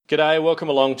G'day, welcome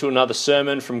along to another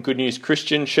sermon from Good News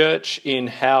Christian Church in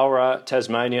Howrah,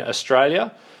 Tasmania,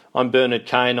 Australia. I'm Bernard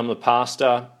Kane, I'm the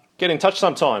pastor. Get in touch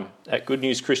sometime at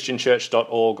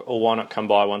goodnewschristianchurch.org or why not come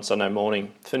by one Sunday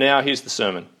morning. For now, here's the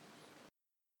sermon.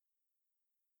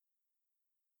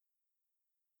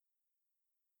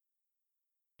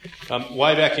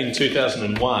 Way back in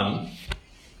 2001,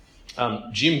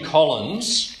 Jim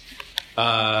Collins,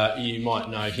 you might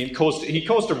know him, he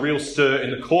caused a real stir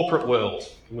in the corporate world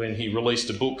when he released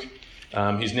a book,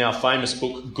 his now famous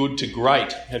book, Good to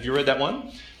Great. Have you read that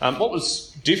one? What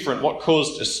was different? What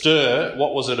caused a stir?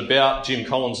 What was it about Jim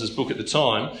Collins' book at the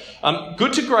time?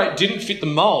 Good to Great didn't fit the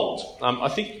mould. I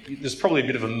think there's probably a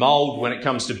bit of a mould when it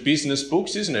comes to business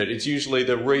books, isn't it? It's usually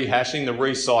the rehashing, the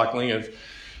recycling of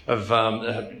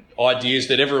ideas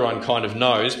that everyone kind of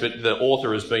knows, but the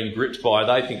author has been gripped by.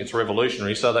 They think it's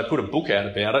revolutionary, so they put a book out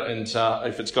about it, and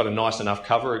if it's got a nice enough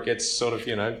cover, it gets sort of,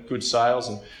 good sales,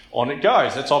 and on it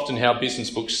goes. That's often how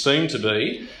business books seem to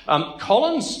be.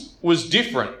 Collins was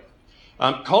different.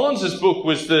 Collins's book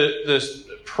was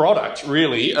the product,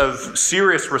 really, of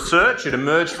serious research. It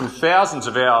emerged from thousands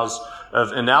of hours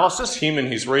of analysis. Him and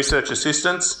his research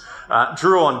assistants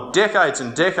drew on decades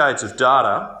and decades of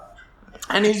data.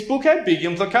 And his book had big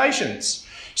implications.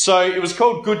 So it was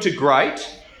called Good to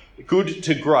Great,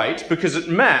 because it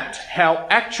mapped how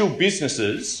actual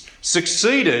businesses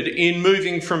succeeded in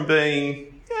moving from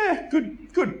being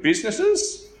good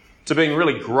businesses to being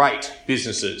really great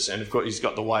businesses. And of course, he's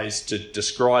got the ways to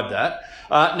describe that.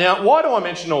 Now, why do I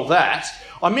mention all that?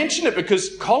 I mention it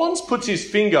because Collins puts his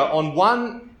finger on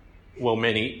one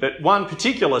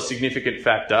particular significant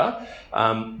factor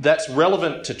that's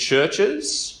relevant to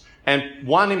churches, and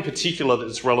one in particular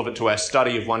that's relevant to our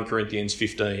study of 1 Corinthians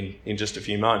 15 in just a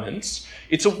few moments.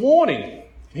 It's a warning.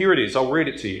 Here it is. I'll read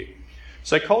it to you.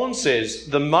 So Collins says,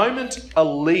 the moment a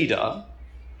leader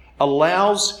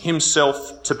allows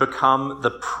himself to become the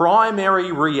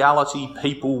primary reality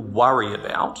people worry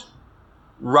about,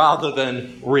 rather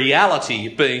than reality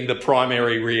being the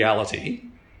primary reality,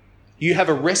 you have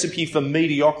a recipe for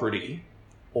mediocrity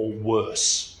or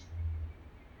worse.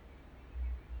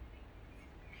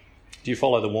 Do you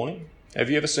follow the warning? Have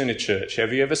you ever seen a church?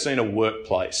 Have you ever seen a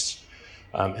workplace?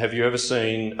 Have you ever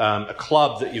seen a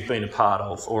club that you've been a part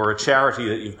of, or a charity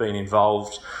that you've been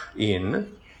involved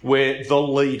in, where the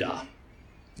leader,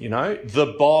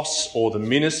 the boss or the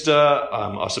minister,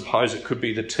 I suppose it could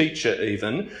be the teacher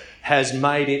even, has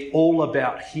made it all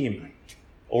about him,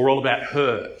 or all about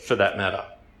her for that matter?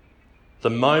 The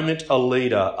moment a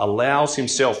leader allows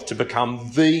himself to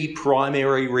become the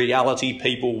primary reality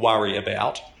people worry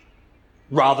about,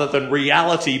 rather than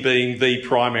reality being the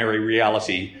primary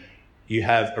reality, you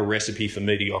have a recipe for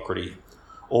mediocrity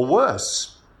or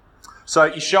worse. So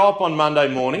you show up on Monday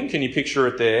morning, can you picture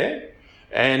it there?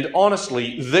 And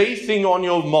honestly, the thing on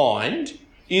your mind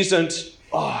isn't,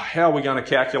 how are we going to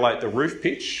calculate the roof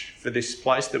pitch for this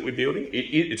place that we're building?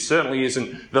 It certainly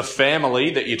isn't the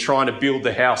family that you're trying to build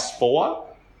the house for.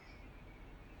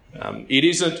 It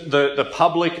isn't the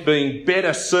public being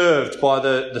better served by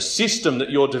the system that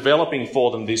you're developing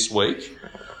for them this week.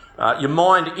 Your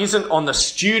mind isn't on the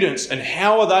students and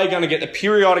how are they going to get the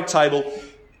periodic table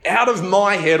out of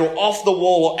my head or off the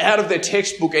wall or out of their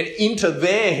textbook and into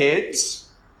their heads.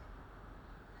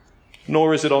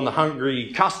 Nor is it on the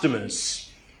hungry customers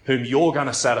whom you're going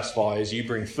to satisfy as you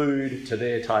bring food to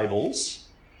their tables.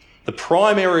 The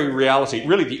primary reality,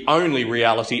 really the only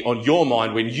reality on your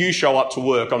mind when you show up to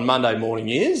work on Monday morning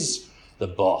is the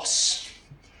boss,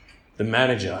 the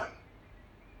manager.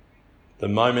 The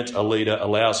moment a leader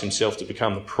allows himself to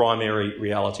become the primary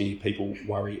reality people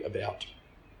worry about.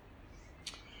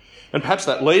 And perhaps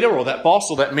that leader or that boss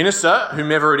or that minister,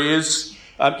 whomever it is,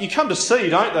 you come to see,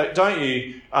 don't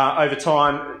you, over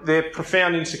time, their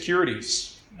profound insecurities.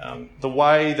 The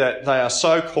way that they are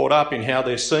so caught up in how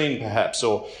they're seen, perhaps,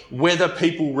 or whether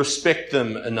people respect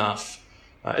them enough.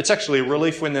 It's actually a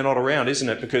relief when they're not around, isn't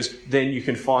it? Because then you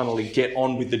can finally get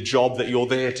on with the job that you're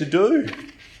there to do.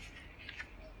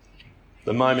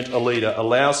 The moment a leader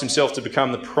allows himself to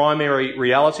become the primary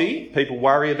reality people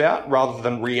worry about, rather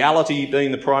than reality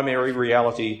being the primary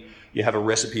reality, you have a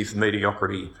recipe for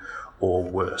mediocrity or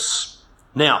worse.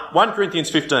 Now, 1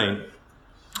 Corinthians 15.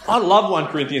 I love 1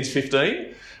 Corinthians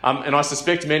 15. And I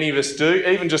suspect many of us do,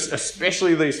 even just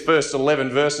especially these first 11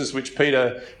 verses which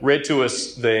Peter read to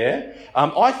us there.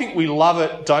 I think we love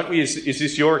it, don't we? Is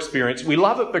this your experience? We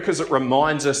love it because it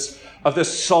reminds us of the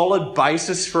solid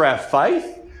basis for our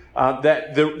faith.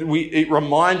 It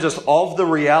reminds us of the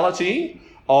reality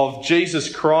of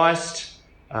Jesus Christ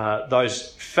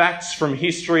those facts from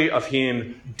history of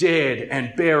him dead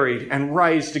and buried and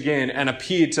raised again and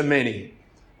appeared to many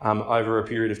over a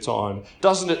period of time?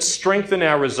 Doesn't it strengthen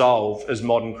our resolve as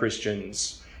modern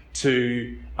Christians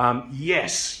to,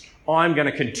 yes, I'm going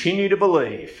to continue to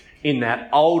believe in that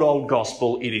old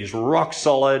gospel. It is rock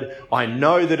solid. I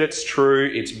know that it's true.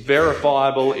 It's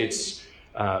verifiable. It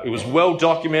was well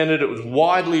documented. It was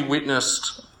widely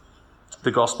witnessed, the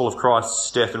gospel of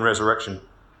Christ's death and resurrection.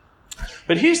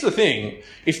 But here's the thing.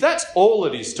 If that's all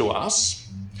it is to us,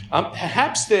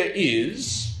 perhaps there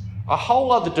is a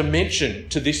whole other dimension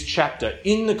to this chapter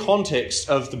in the context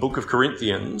of the book of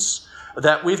Corinthians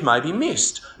that we've maybe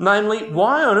missed. Namely,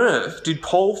 why on earth did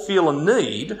Paul feel a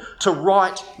need to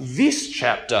write this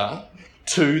chapter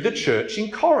to the church in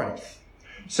Corinth?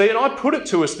 See, and I put it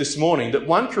to us this morning that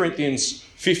 1 Corinthians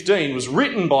 15 was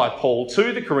written by Paul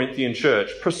to the Corinthian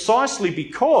church precisely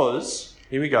because,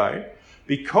 here we go,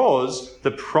 because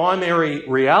the primary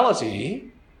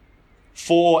reality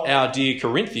for our dear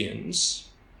Corinthians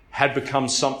had become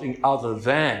something other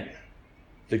than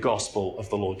the gospel of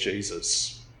the Lord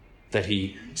Jesus that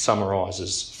he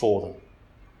summarises for them.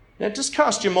 Now, just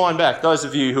cast your mind back, those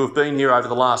of you who have been here over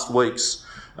the last weeks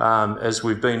as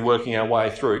we've been working our way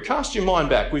through, cast your mind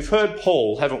back. We've heard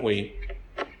Paul, haven't we,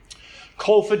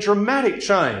 call for dramatic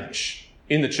change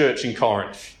in the church in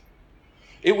Corinth.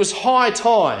 It was high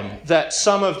time that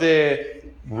some of their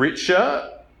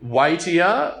richer,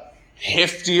 weightier,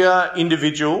 heftier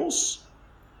individuals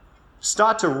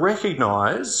start to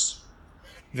recognise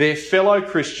their fellow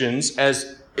Christians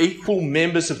as equal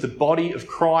members of the body of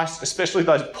Christ, especially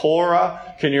those poorer,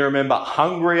 can you remember,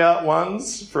 hungrier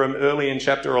ones from early in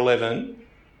chapter 11?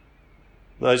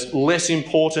 Those less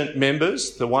important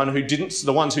members, the ones who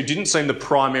didn't seem the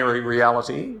primary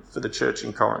reality for the church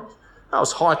in Corinth. It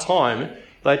was high time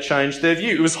they changed their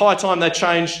view. It was high time they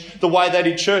changed the way they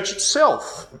did church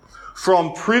itself,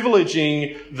 from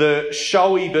privileging the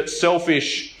showy but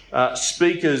selfish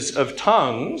speakers of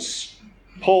tongues.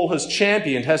 Paul has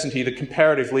championed, hasn't he, the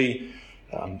comparatively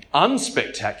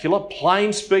unspectacular,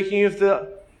 plain speaking of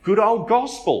the good old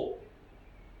gospel.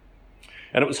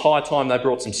 And it was high time they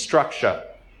brought some structure,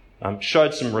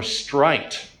 showed some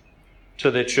restraint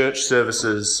to their church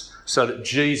services so that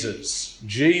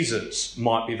Jesus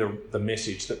might be the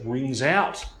message that rings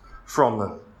out from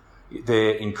them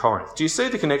there in Corinth. Do you see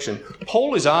the connection?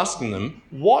 Paul is asking them,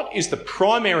 what is the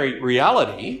primary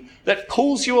reality that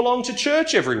pulls you along to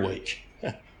church every week?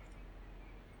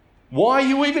 Why are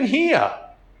you even here?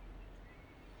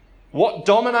 What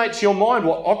dominates your mind?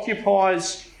 What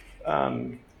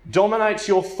dominates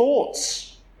your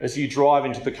thoughts as you drive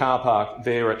into the car park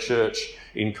there at church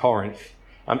in Corinth?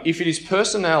 If it is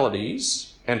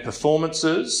personalities and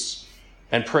performances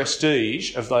and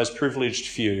prestige of those privileged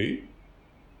few,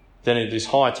 then it is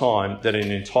high time that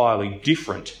an entirely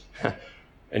different,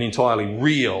 an entirely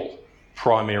real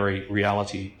primary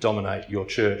reality dominate your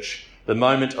church. The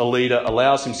moment a leader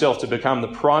allows himself to become the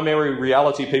primary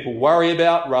reality people worry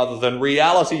about rather than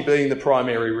reality being the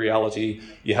primary reality,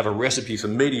 you have a recipe for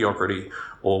mediocrity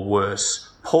or worse.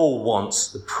 Paul wants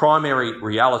the primary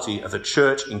reality of the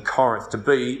church in Corinth to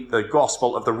be the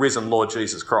gospel of the risen Lord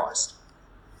Jesus Christ.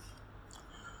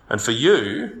 And for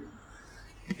you,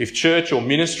 if church or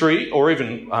ministry or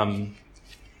even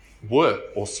work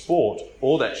or sport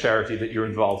or that charity that you're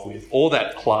involved with or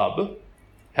that club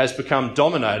has become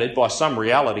dominated by some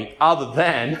reality other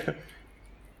than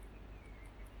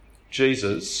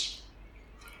Jesus,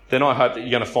 then I hope that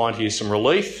you're going to find here some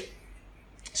relief,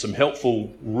 some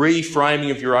helpful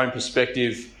reframing of your own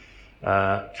perspective,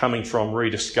 coming from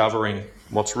rediscovering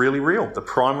what's really real, the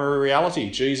primary reality,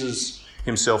 Jesus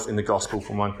himself in the gospel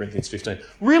from 1 Corinthians 15.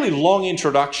 Really long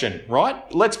introduction,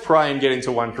 right? Let's pray and get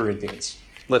into 1 Corinthians.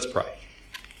 Let's pray.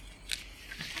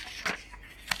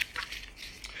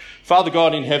 Father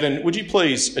God in heaven, would you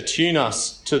please attune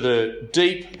us to the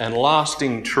deep and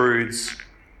lasting truths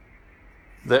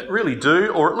that really do,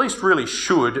 or at least really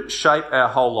should, shape our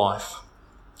whole life,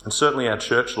 and certainly our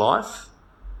church life,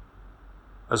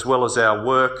 as well as our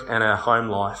work and our home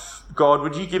life. God,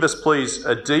 would you give us, please,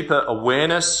 a deeper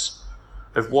awareness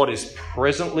of what is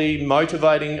presently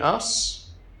motivating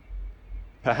us,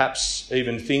 perhaps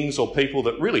even things or people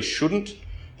that really shouldn't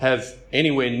have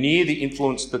anywhere near the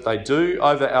influence that they do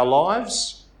over our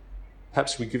lives.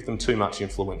 Perhaps we give them too much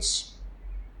influence.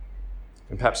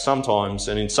 And perhaps sometimes,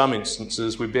 and in some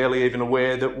instances, we're barely even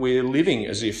aware that we're living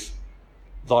as if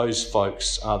those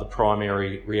folks are the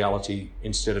primary reality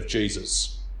instead of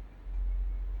Jesus.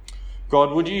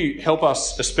 God, would you help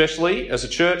us, especially as a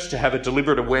church, to have a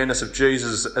deliberate awareness of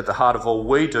Jesus at the heart of all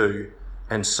we do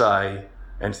and say,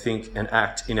 and think and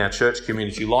act in our church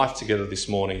community life together this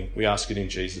morning. We ask it in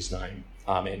Jesus' name.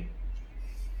 Amen.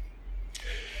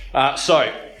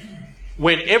 So,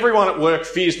 when everyone at work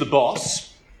fears the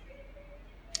boss,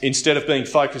 instead of being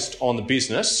focused on the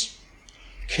business,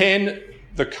 can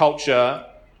the culture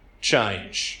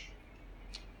change?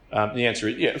 The answer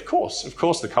is, yeah, of course. Of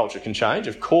course the culture can change.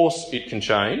 Of course it can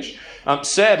change.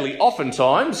 Sadly,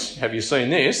 oftentimes, have you seen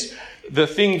this? The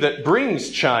thing that brings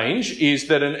change is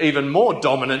that an even more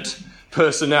dominant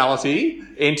personality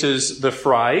enters the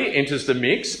fray, enters the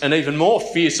mix, an even more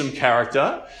fearsome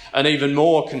character, an even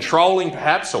more controlling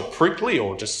perhaps, or prickly,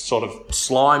 or just sort of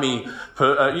slimy,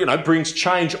 brings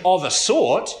change of a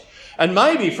sort. And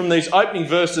maybe from these opening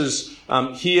verses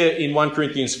here in 1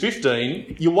 Corinthians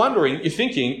 15, you're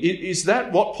thinking, is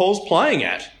that what Paul's playing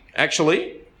at,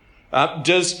 actually?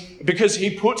 Because he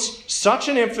puts such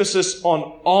an emphasis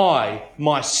on I,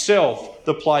 myself,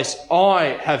 the place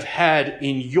I have had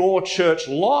in your church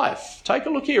life. Take a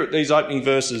look here at these opening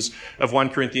verses of 1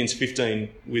 Corinthians 15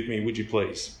 with me, would you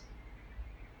please?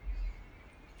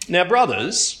 Now,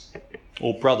 brothers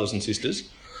and sisters,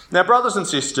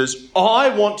 I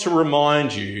want to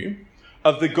remind you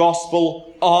of the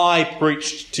gospel I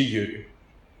preached to you,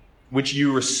 which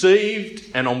you received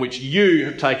and on which you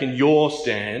have taken your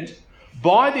stand.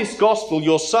 By this gospel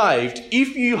you're saved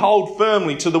if you hold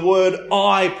firmly to the word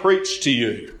I preached to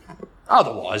you.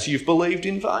 Otherwise you've believed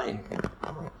in vain.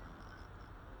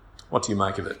 What do you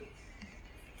make of it?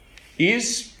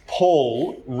 Is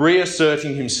Paul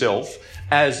reasserting himself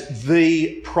as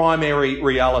the primary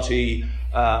reality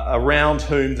around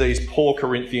whom these poor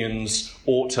Corinthians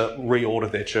ought to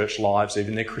reorder their church lives,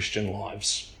 even their Christian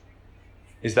lives?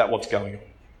 Is that what's going on?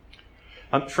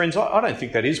 Friends, I don't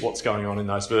think that is what's going on in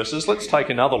those verses. Let's take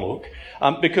another look.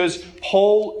 Because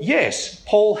Paul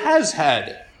has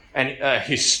had a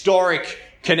historic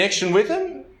connection with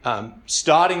them,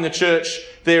 starting the church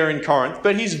there in Corinth.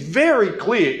 But he's very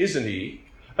clear, isn't he,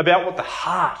 about what the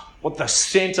heart, what the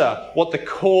centre, what the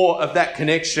core of that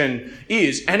connection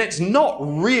is. And it's not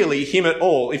really him at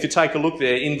all. If you take a look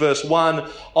there in verse 1,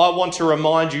 I want to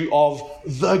remind you of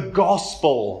the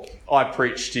gospel I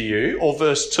preached to you. Or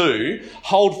verse 2,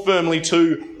 hold firmly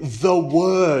to the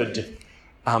word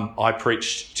I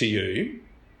preached to you.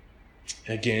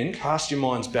 Again, cast your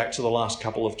minds back to the last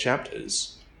couple of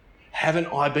chapters.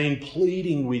 Haven't I been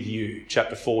pleading with you,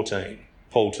 chapter 14,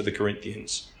 Paul to the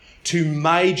Corinthians, to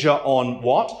major on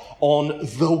what? On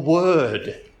the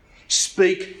word.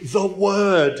 Speak the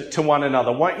word to one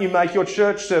another. Won't you make your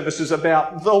church services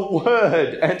about the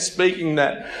word and speaking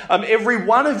that? Every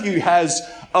one of you has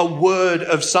a word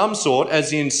of some sort,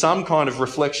 as in some kind of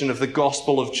reflection of the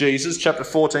gospel of Jesus. Chapter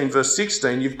 14, verse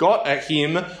 16, you've got a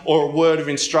hymn or a word of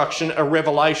instruction, a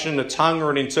revelation, a tongue or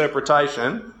an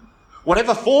interpretation.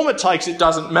 Whatever form it takes, it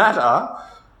doesn't matter.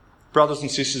 Brothers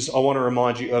and sisters, I want to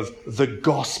remind you of the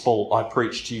gospel I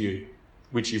preached to you,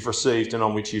 which you've received and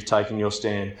on which you've taken your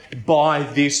stand. By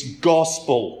this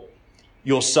gospel,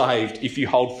 you're saved if you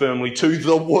hold firmly to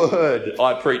the word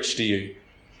I preached to you.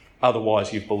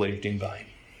 Otherwise, you've believed in vain.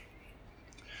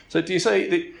 So do you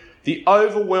see the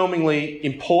overwhelmingly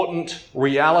important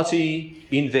reality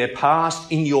in their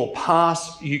past, in your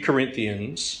past, you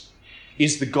Corinthians,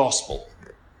 is the gospel.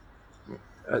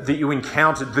 That you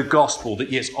encountered the gospel that,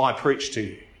 yes, I preached to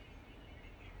you.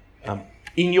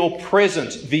 In your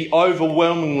present, the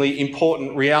overwhelmingly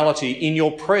important reality in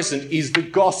your present is the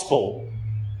gospel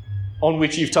on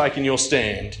which you've taken your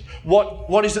stand.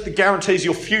 What is it that guarantees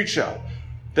your future,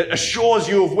 that assures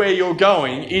you of where you're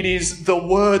going? It is the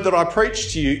word that I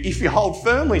preach to you if you hold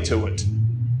firmly to it.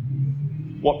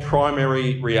 What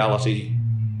primary reality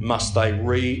must they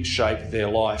reshape their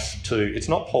life to? It's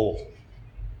not Paul.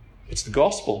 It's the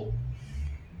gospel.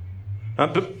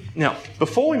 But now,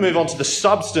 before we move on to the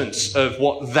substance of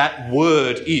what that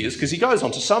word is, because he goes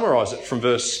on to summarise it from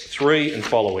verse 3 and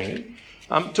following,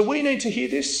 do we need to hear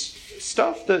this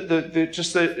stuff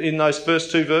in those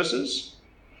first two verses?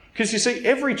 Because you see,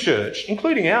 every church,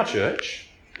 including our church,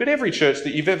 but every church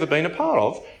that you've ever been a part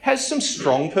of, has some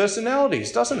strong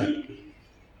personalities, doesn't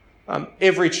it?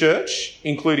 Every church,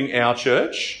 including our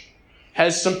church,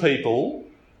 has some people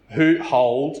who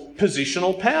hold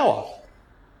positional power.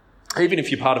 Even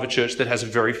if you're part of a church that has a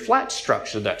very flat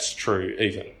structure, that's true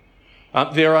even.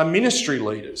 There are ministry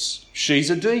leaders. She's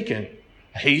a deacon.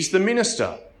 He's the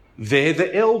minister. They're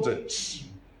the elders.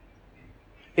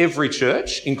 Every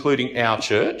church, including our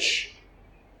church,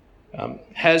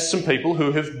 has some people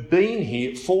who have been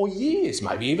here for years,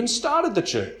 maybe even started the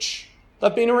church.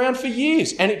 They've been around for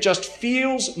years, and it just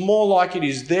feels more like it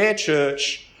is their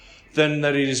church than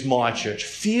that it is my church.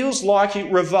 Feels like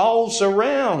it revolves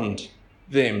around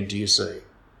them, do you see?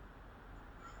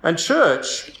 And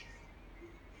church,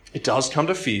 it does come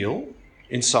to feel,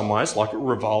 in some ways, like it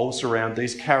revolves around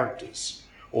these characters,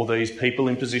 or these people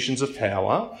in positions of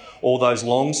power, or those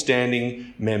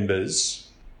long-standing members.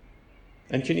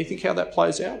 And can you think how that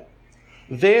plays out?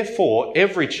 Therefore,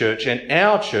 every church, and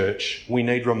our church, we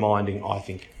need reminding, I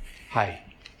think. Hey,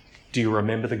 do you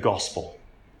remember the gospel?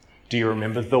 Do you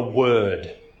remember the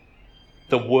word?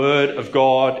 The word of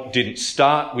God didn't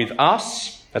start with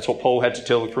us. That's what Paul had to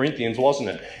tell the Corinthians, wasn't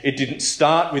it? It didn't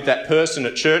start with that person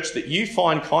at church that you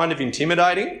find kind of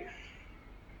intimidating.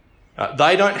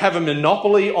 They don't have a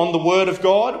monopoly on the word of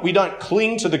God. We don't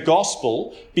cling to the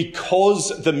gospel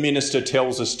because the minister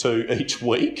tells us to each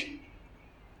week,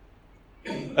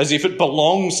 as if it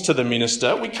belongs to the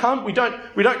minister. We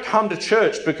don't come to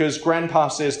church because Grandpa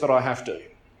says that I have to,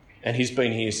 and he's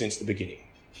been here since the beginning.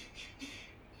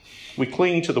 We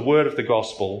cling to the word of the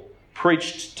gospel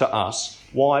preached to us.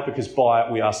 Why? Because by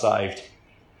it we are saved.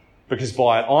 Because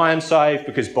by it I am saved.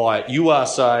 Because by it you are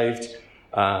saved.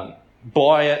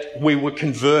 By it we were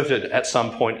converted at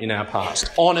some point in our past.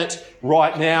 On it,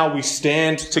 right now, we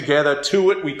stand together.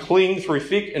 To it we cling through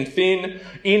thick and thin.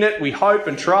 In it we hope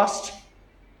and trust.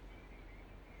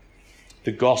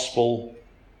 The gospel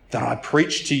that I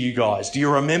preached to you guys. Do you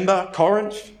remember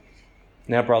Corinth?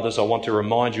 Now, brothers, I want to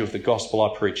remind you of the gospel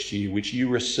I preached to you, which you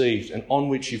received and on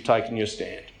which you've taken your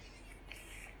stand.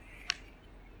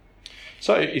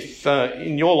 So if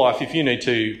in your life, if you need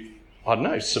to,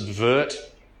 subvert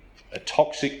a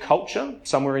toxic culture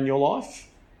somewhere in your life,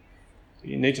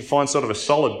 you need to find sort of a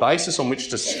solid basis on which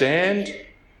to stand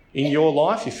in your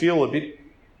life. You feel a bit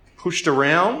pushed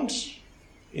around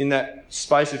in that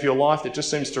space of your life that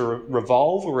just seems to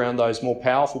revolve around those more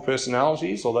powerful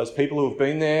personalities or those people who have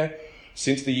been there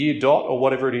since the year dot or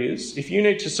whatever it is. If you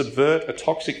need to subvert a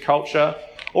toxic culture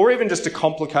or even just a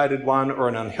complicated one or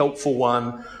an unhelpful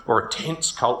one or a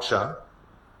tense culture,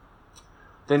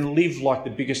 then live like the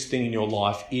biggest thing in your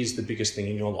life is the biggest thing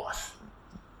in your life.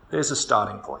 There's a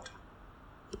starting point.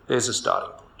 There's a starting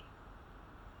point.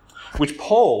 Which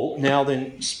Paul now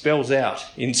then spells out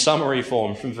in summary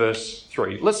form from verse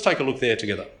 3. Let's take a look there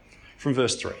together from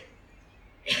verse 3.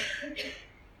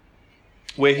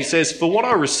 Where he says, "For what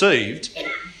I received,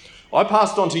 I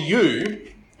passed on to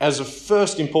you as of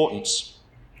first importance,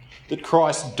 that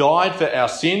Christ died for our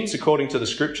sins according to the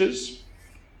Scriptures,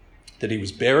 that he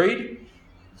was buried,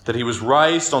 that he was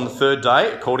raised on the third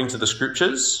day according to the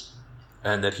Scriptures,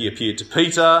 and that he appeared to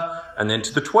Peter and then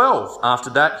to the 12. After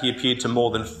that, he appeared to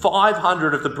more than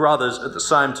 500 of the brothers at the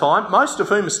same time, most of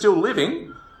whom are still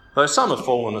living, though some have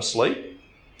fallen asleep.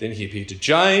 Then he appeared to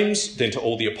James, then to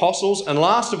all the apostles, and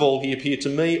last of all, he appeared to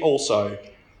me also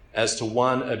as to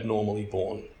one abnormally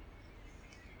born."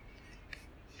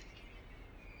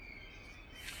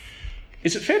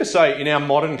 Is it fair to say in our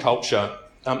modern culture,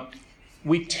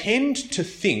 we tend to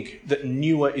think that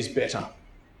newer is better?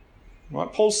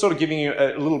 Right? Paul's sort of giving you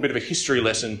a little bit of a history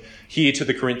lesson here to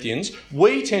the Corinthians.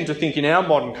 We tend to think in our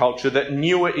modern culture that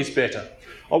newer is better.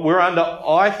 We're under,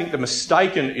 I think, the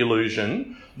mistaken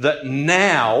illusion that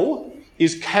now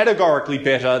is categorically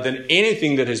better than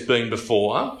anything that has been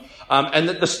before, and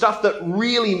that the stuff that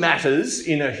really matters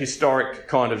in a historic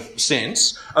kind of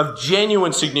sense of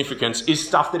genuine significance is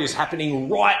stuff that is happening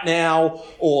right now,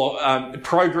 or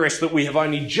progress that we have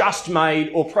only just made,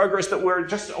 or progress that we're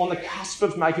just on the cusp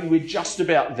of making. We're just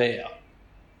about there.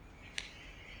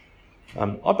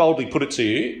 I boldly put it to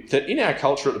you that in our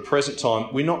culture at the present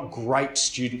time, we're not great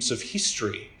students of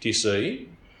history, do you see,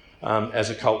 as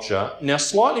a culture. Now,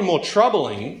 slightly more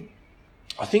troubling,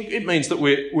 I think it means that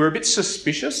we're a bit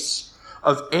suspicious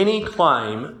of any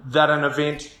claim that an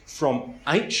event from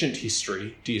ancient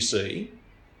history, do you see,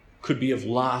 could be of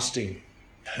lasting,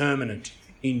 permanent,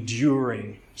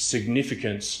 enduring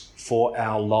significance for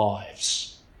our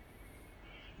lives.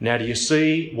 Now, do you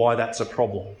see why that's a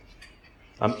problem?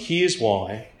 Here's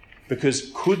why.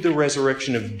 Because could the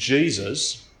resurrection of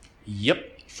Jesus,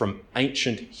 from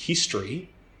ancient history,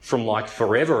 from like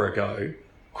forever ago,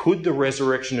 could the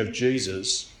resurrection of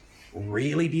Jesus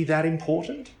really be that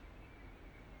important?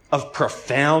 Of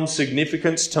profound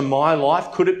significance to my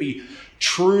life? Could it be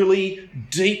truly,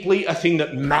 deeply a thing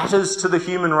that matters to the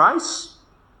human race?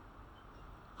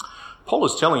 Paul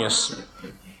is telling us,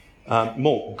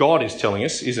 God is telling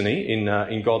us, isn't he,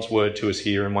 in God's word to us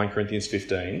here in 1 Corinthians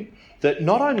 15, that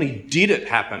not only did it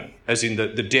happen, as in the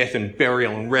death and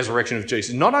burial and resurrection of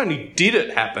Jesus, not only did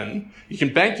it happen, you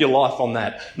can bank your life on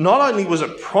that, not only was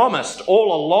it promised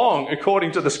all along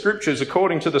according to the Scriptures,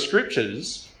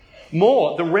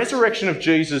 More, the resurrection of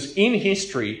Jesus in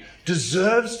history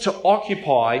deserves to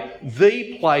occupy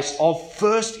the place of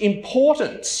first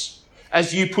importance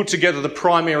as you put together the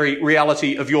primary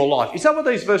reality of your life. Is that what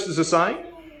these verses are saying?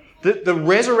 That the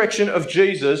resurrection of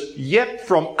Jesus, yet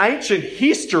from ancient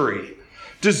history,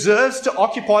 deserves to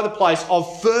occupy the place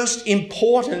of first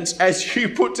importance as you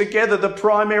put together the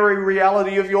primary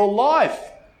reality of your life.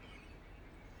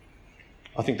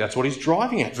 I think that's what he's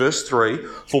driving at. Verse 3,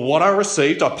 for what I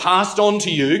received, I passed on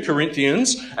to you,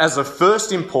 Corinthians, as of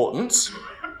first importance.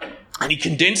 And he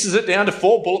condenses it down to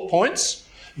 4 bullet points.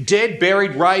 Dead,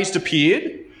 buried, raised,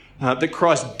 appeared. That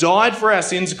Christ died for our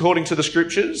sins according to the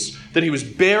Scriptures. That he was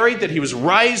buried, that he was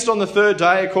raised on the 3rd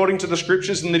day according to the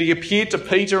Scriptures. And that he appeared to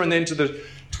Peter and then to the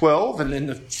 12 and then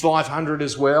the 500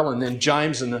 as well. And then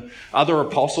James and the other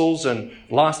apostles. And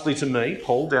lastly to me,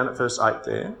 Paul, down at verse 8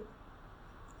 there.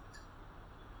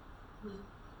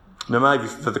 Now, maybe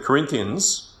for the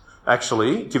Corinthians,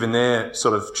 actually, given their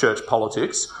sort of church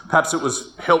politics, perhaps it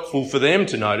was helpful for them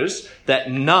to notice that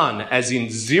none, as in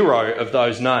 0 of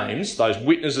those names, those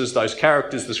witnesses, those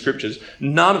characters, the Scriptures,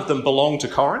 none of them belong to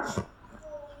Corinth.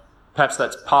 Perhaps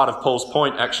that's part of Paul's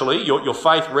point, actually. Your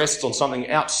faith rests on something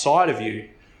outside of you,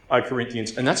 O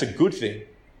Corinthians, and that's a good thing.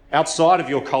 Outside of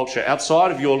your culture,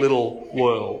 outside of your little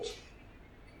world.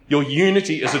 Your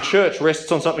unity as a church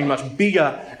rests on something much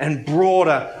bigger and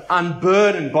broader,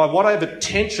 unburdened by whatever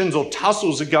tensions or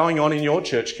tussles are going on in your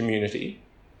church community.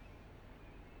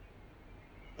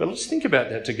 But let's think about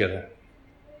that together.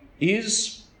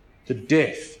 Is the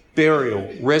death,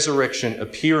 burial, resurrection,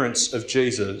 appearance of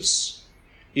Jesus,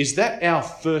 is that our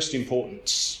first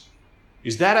importance?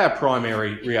 Is that our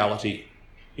primary reality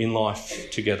in life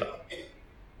together?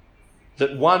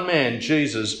 That one man,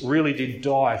 Jesus, really did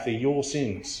die for your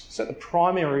sins. Is that the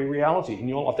primary reality in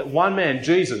your life? That one man,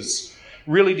 Jesus,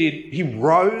 really did, he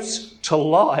rose to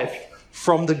life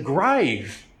from the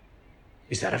grave.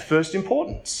 Is that of first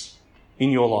importance in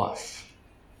your life?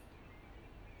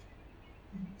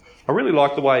 I really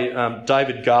like the way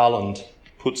David Garland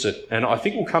puts it, and I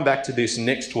think we'll come back to this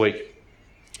next week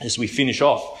as we finish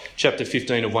off chapter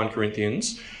 15 of 1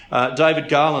 Corinthians. David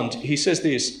Garland, he says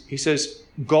this, he says,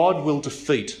 God will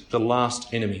defeat the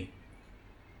last enemy.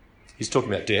 He's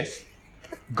talking about death.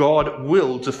 God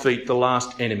will defeat the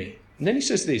last enemy. And then he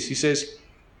says this, he says,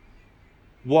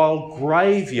 while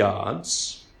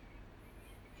graveyards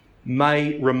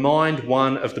may remind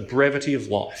one of the brevity of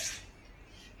life,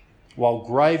 while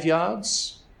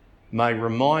graveyards may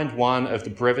remind one of the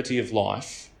brevity of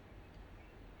life,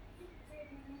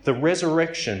 the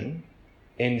resurrection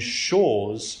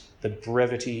ensures the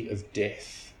brevity of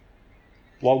death.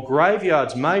 While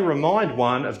graveyards may remind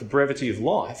one of the brevity of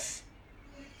life,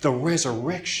 the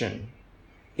resurrection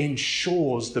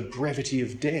ensures the brevity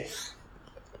of death.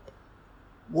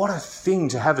 What a thing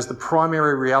to have as the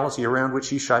primary reality around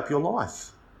which you shape your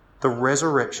life. The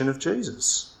resurrection of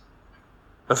Jesus.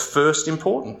 Of first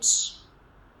importance.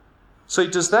 See,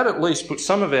 does that at least put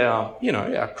some of our,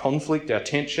 our conflict, our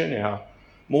tension, our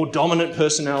more dominant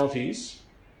personalities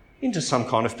into some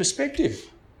kind of perspective?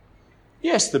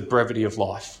 Yes, the brevity of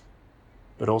life,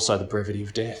 but also the brevity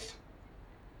of death,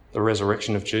 the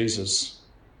resurrection of Jesus.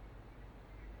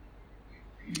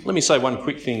 Let me say one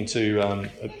quick thing to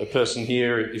a person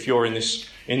here. If you're in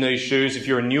these shoes, if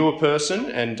you're a newer person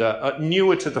and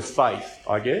newer to the faith,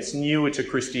 I guess, newer to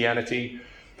Christianity,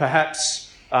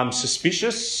 perhaps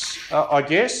suspicious, I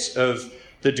guess, of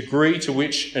the degree to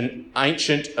which an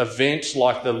ancient event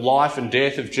like the life and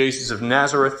death of Jesus of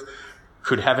Nazareth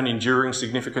could have an enduring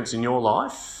significance in your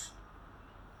life.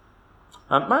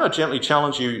 May I gently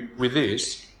challenge you with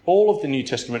this? All of the New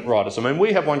Testament writers,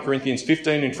 we have 1 Corinthians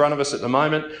 15 in front of us at the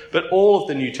moment, but all of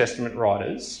the New Testament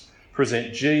writers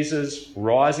present Jesus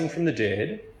rising from the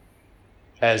dead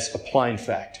as a plain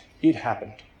fact. It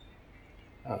happened.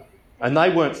 And they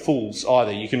weren't fools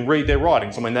either. You can read their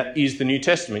writings. That is the New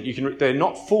Testament. They're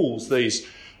not fools, these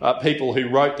people who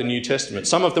wrote the New Testament.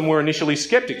 Some of them were initially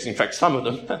skeptics. In fact, some of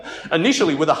them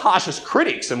initially were the harshest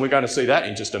critics, and we're going to see that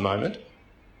in just a moment.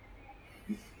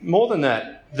 More than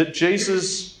that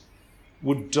Jesus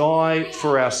would die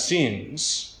for our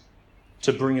sins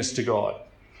to bring us to God.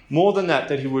 More than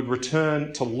that he would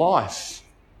return to life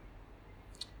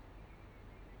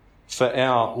for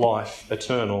our life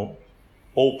eternal,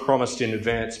 all promised in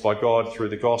advance by God through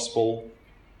the gospel,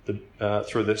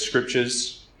 through the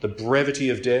Scriptures. The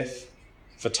brevity of death,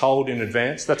 foretold in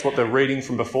advance. That's what they're reading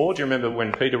from before. Do you remember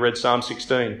when Peter read Psalm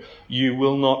 16? You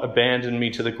will not abandon me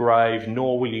to the grave,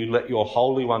 nor will you let your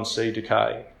Holy One see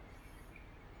decay.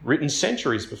 Written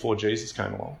centuries before Jesus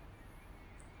came along.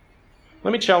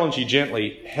 Let me challenge you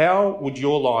gently. How would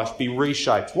your life be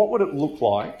reshaped? What would it look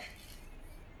like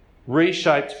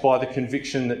reshaped by the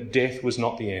conviction that death was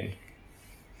not the end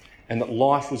and that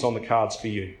life was on the cards for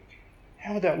you?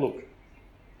 How would that look?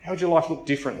 How would your life look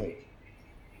differently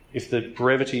if the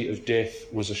brevity of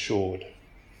death was assured?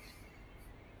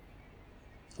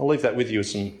 I'll leave that with you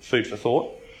as some food for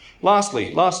thought.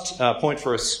 Lastly, last point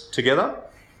for us together.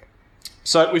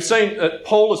 So we've seen that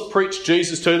Paul has preached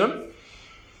Jesus to them,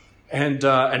 and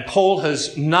Paul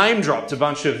has name-dropped a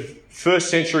bunch of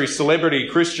first-century celebrity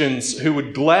Christians who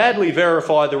would gladly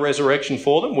verify the resurrection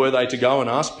for them, were they to go and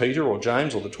ask Peter or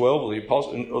James or the 12 or the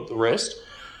apostles or the rest.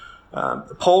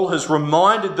 Paul has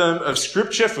reminded them of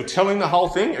Scripture for telling the whole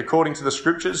thing according to the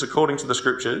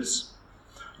Scriptures.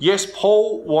 Yes,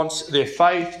 Paul wants their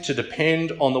faith to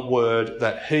depend on the word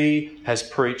that he has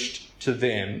preached to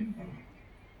them.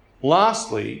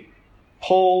 Lastly,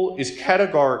 Paul is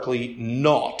categorically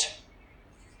not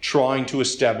trying to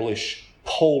establish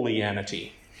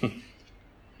Paulianity.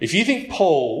 If you think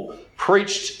Paul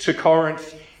preached to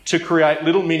Corinth to create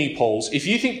little mini Pauls, if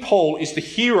you think Paul is the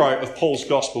hero of Paul's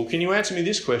gospel, can you answer me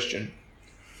this question?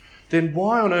 Then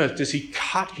why on earth does he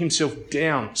cut himself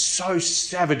down so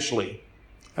savagely?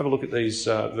 Have a look at these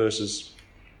verses.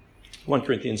 1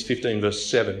 Corinthians 15 verse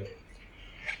 7.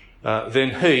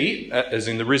 Then he, as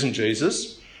in the risen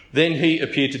Jesus, then he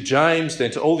appeared to James,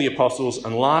 then to all the apostles,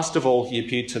 and last of all he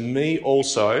appeared to me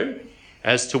also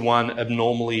as to one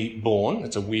abnormally born.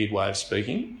 That's a weird way of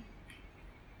speaking.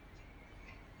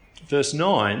 Verse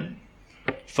 9,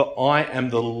 for I am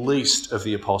the least of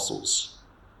the apostles,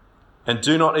 and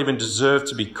do not even deserve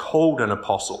to be called an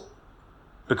apostle,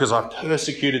 because I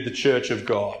persecuted the church of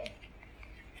God.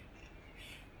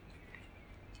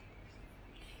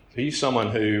 Are you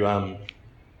someone who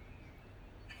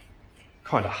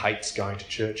kind of hates going to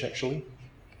church, actually?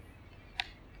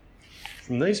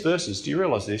 From these verses, do you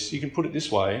realise this? You can put it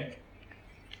this way.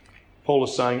 Paul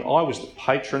is saying, I was the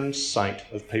patron saint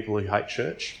of people who hate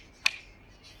church.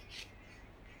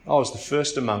 I was the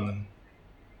first among them.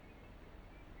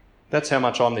 That's how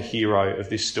much I'm the hero of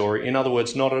this story. In other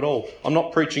words, not at all. I'm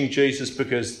not preaching Jesus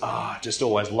because, I just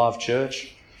always loved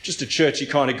church. Just a churchy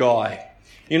kind of guy.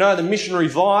 You know, the missionary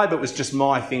vibe, it was just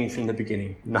my thing from the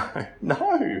beginning.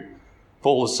 No,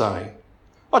 Paul is saying.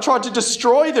 I tried to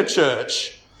destroy the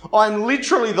church. I'm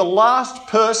literally the last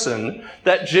person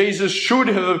that Jesus should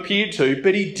have appeared to,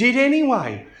 but he did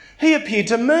anyway. He appeared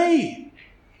to me.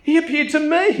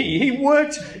 He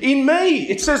worked in me.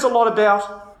 It says a lot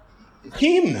about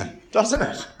him, doesn't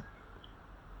it?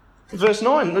 Verse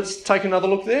 9, let's take another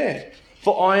look there.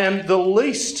 For I am the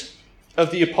least of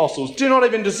the apostles, do not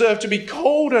even deserve to be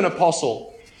called an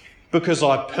apostle, because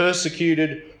I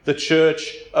persecuted the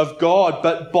church of God.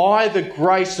 But by the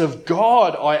grace of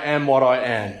God I am what I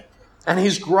am. And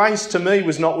his grace to me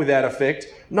was not without effect.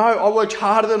 No, I worked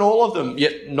harder than all of them,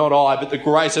 yet not I, but the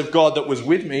grace of God that was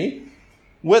with me.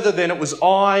 Whether then it was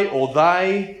I or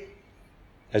they,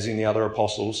 as in the other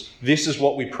apostles, this is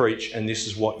what we preach and this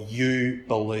is what you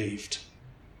believed.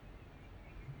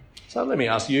 So let me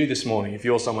ask you this morning, if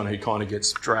you're someone who kind of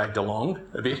gets dragged along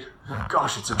a bit.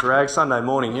 Gosh, it's a drag. Sunday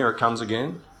morning, here it comes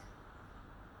again.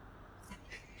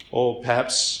 Or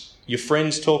perhaps your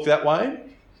friends talk that way.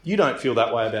 You don't feel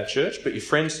that way about church, but your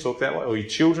friends talk that way, or your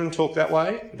children talk that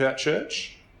way about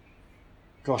church.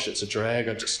 Gosh, it's a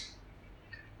drag.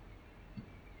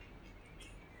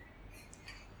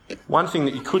 One thing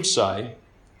that you could say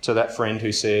to that friend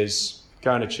who says,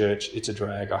 going to church, it's a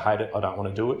drag, I hate it, I don't want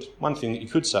to do it. One thing that you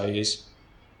could say is,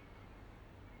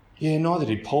 yeah, neither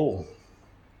did Paul.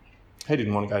 He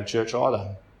didn't want to go to church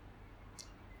either.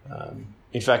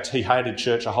 In fact, he hated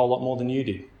church a whole lot more than you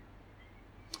did.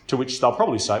 To which they'll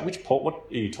probably say, which Paul, what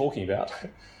are you talking about?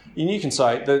 And you can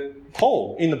say that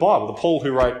Paul, in the Bible, the Paul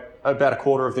who wrote about a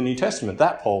quarter of the New Testament,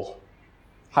 that Paul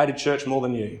hated church more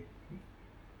than you.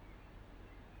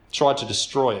 Tried to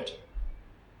destroy it.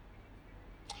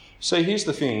 See, here's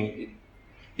the thing.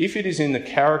 If it is in the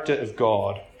character of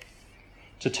God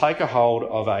to take a hold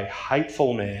of a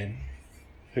hateful man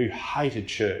who hated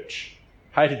church,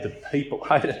 hated the people,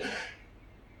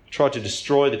 tried to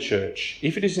destroy the church,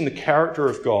 if it is in the character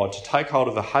of God to take hold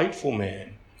of a hateful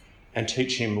man and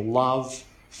teach him love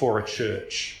for a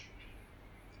church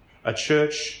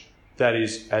that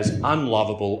is as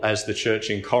unlovable as the church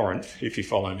in Corinth, if you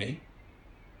follow me,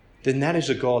 then that is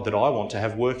a God that I want to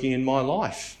have working in my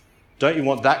life. Don't you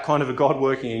want that kind of a God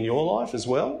working in your life as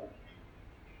well?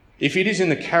 If it is in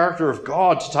the character of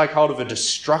God to take hold of a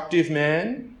destructive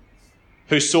man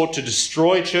who sought to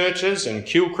destroy churches and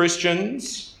kill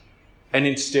Christians and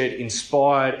instead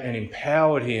inspired and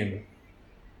empowered him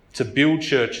to build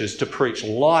churches, to preach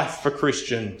life for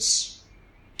Christians,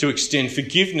 to extend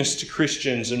forgiveness to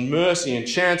Christians and mercy and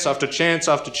chance after chance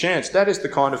after chance. That is the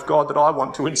kind of God that I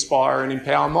want to inspire and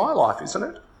empower my life, isn't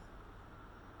it?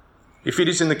 If it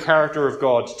is in the character of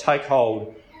God to take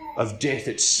hold of death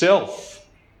itself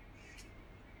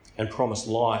and promise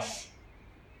life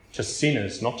to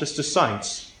sinners, not just to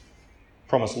saints,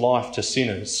 promise life to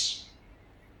sinners,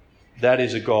 that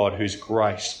is a God whose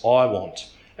grace I want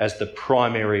as the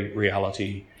primary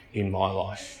reality in my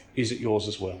life. Is it yours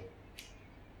as well?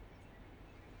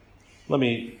 Let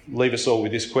me leave us all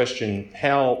with this question.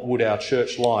 How would our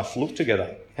church life look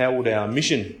together? How would our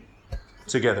mission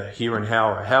together here in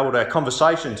Howrah? How would our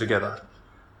conversation together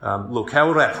look? How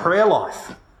would our prayer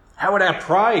life? How would our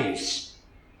praise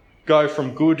go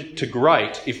from good to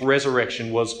great if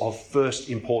resurrection was of first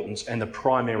importance and the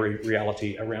primary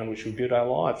reality around which we build our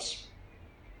lives?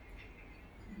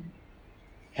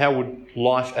 How would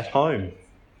life at home,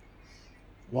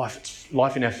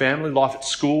 life in our family, life at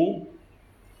school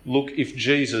look if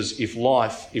Jesus, if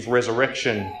life, if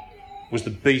resurrection was the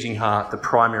beating heart, the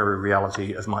primary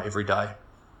reality of my everyday?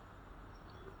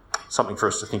 Something for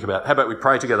us to think about. How about we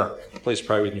pray together? Please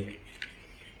pray with me.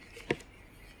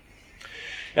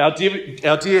 Our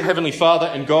dear Heavenly Father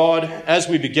and God, as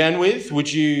we began with,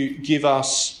 would you give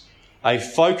us a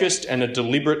focused and a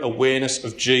deliberate awareness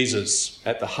of Jesus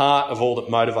at the heart of all that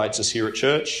motivates us here at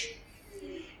church?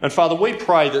 And Father, we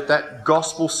pray that that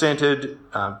gospel-centred,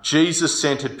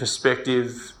 Jesus-centred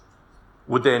perspective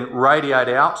would then radiate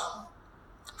out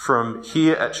from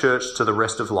here at church to the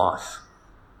rest of life.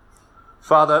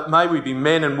 Father, may we be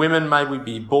men and women, may we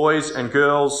be boys and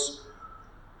girls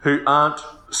who aren't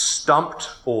stumped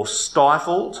or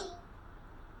stifled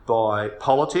by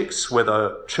politics,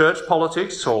 whether church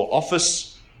politics or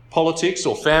office politics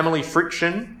or family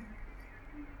friction,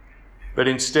 but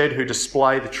instead who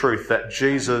display the truth that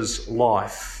Jesus'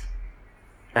 life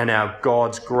and our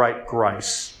God's great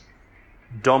grace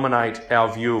dominate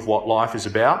our view of what life is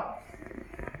about,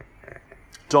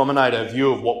 dominate our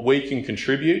view of what we can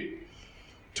contribute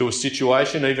to a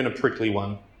situation, even a prickly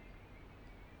one.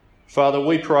 Father,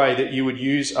 we pray that you would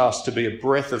use us to be a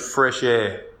breath of fresh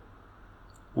air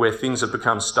where things have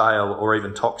become stale or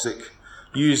even toxic.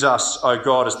 Use us, O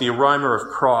God, as the aroma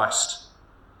of Christ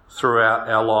throughout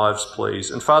our lives,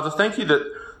 please. And Father, thank you that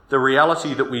the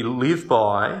reality that we live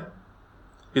by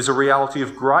is a reality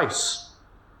of grace.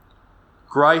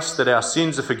 Grace that our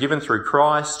sins are forgiven through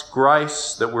Christ.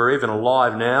 Grace that we're even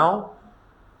alive now.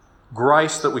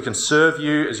 Grace that we can serve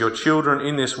you as your children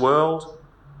in this world.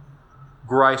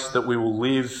 Grace that we will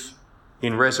live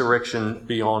in resurrection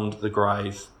beyond the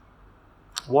grave.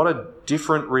 What a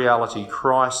different reality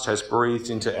Christ has breathed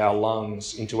into our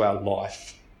lungs, into our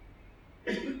life.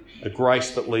 A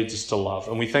grace that leads us to love.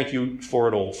 And we thank you for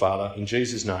it all, Father. In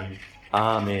Jesus' name,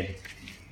 amen.